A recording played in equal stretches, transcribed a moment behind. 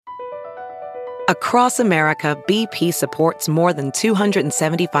Across America, BP supports more than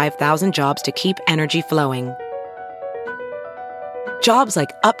 275,000 jobs to keep energy flowing. Jobs like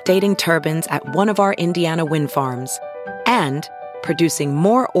updating turbines at one of our Indiana wind farms and producing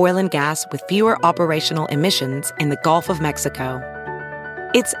more oil and gas with fewer operational emissions in the Gulf of Mexico.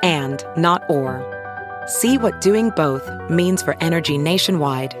 It's and, not or. See what doing both means for energy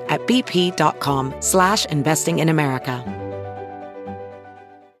nationwide at bp.com/investing in America.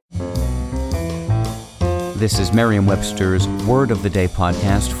 This is Merriam-Webster's Word of the Day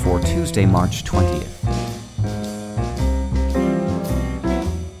podcast for Tuesday, March 20th.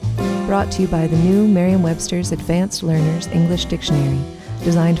 Brought to you by the new Merriam-Webster's Advanced Learners English Dictionary,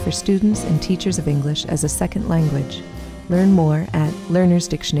 designed for students and teachers of English as a second language. Learn more at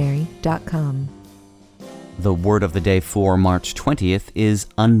learnersdictionary.com. The word of the day for March 20th is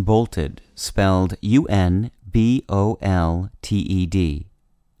unbolted, spelled un-BOHL-tud.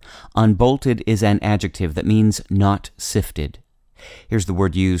 Unbolted is an adjective that means not sifted. Here's the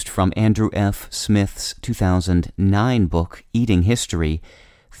word used from Andrew F. Smith's 2009 book, Eating History,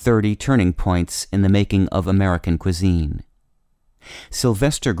 30 Turning Points in the Making of American Cuisine.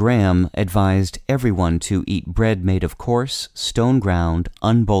 Sylvester advised everyone to eat bread made of coarse, stone-ground,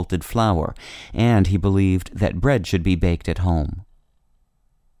 unbolted flour, and he believed that bread should be baked at home.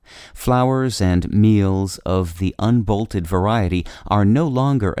 Flours and meals of the unbolted variety are no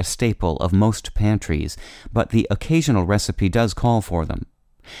longer a staple of most pantries, but the occasional recipe does call for them.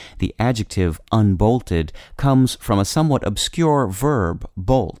 The adjective unbolted comes from a somewhat obscure verb,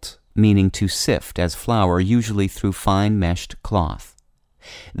 bolt, meaning to sift as flour, usually through fine meshed cloth.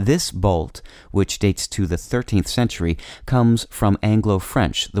 This bolt, which dates to the 13th century, comes from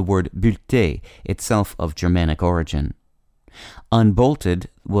Anglo-French, the word buleter, itself of Germanic origin. Unbolted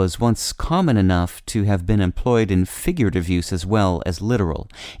was once common enough to have been employed in figurative use as well as literal.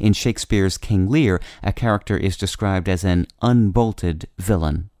 In Shakespeare's King Lear, a character is described as an unbolted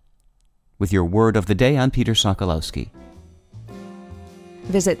villain. With your word of the day, I'm Peter Sokolowski.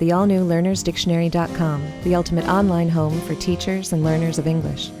 Visit the all-new learnersdictionary.com, the ultimate online home for teachers and learners of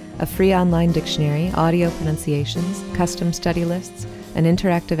English. A free online dictionary, audio pronunciations, custom study lists, and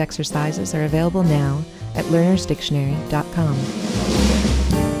interactive exercises are available now at learnersdictionary.com.